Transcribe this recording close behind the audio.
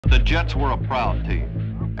The Jets were a proud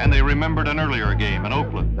team, and they remembered an earlier game in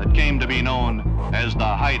Oakland that came to be known as the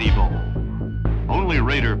Heidi Bowl. Only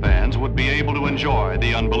Raider fans would be able to enjoy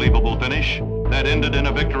the unbelievable finish that ended in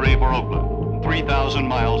a victory for Oakland, 3,000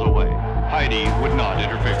 miles away. Heidi would not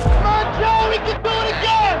interfere. Come on, Joe, he can do it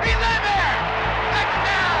again! He's in there!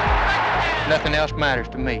 Touchdown! Nothing else matters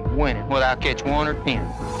to me, winning, whether I catch 1 or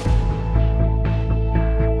 10.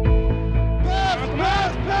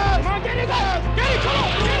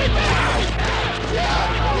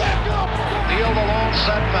 Field alone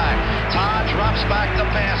setback. Todd drops back to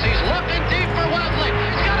pass. He's looking deep for Wesley.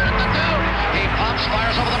 He's got it at the 2. He pumps,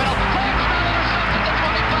 fires over the middle. Touchdown, intercepted the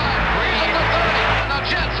 25. Reads at the 30. And the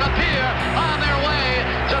Jets appear on their way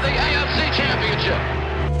to the AFC Championship.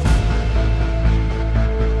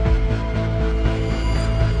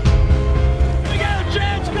 We got a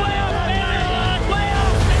chance.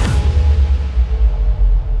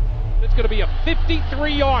 It's going to be a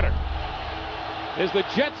 53-yarder. Is the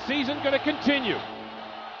Jets season going to continue?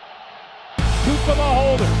 Shoot for the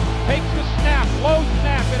holder. Takes the snap. Low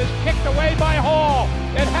snap. It is kicked away by Hall.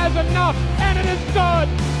 It has enough, and it is good.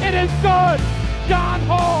 It is good.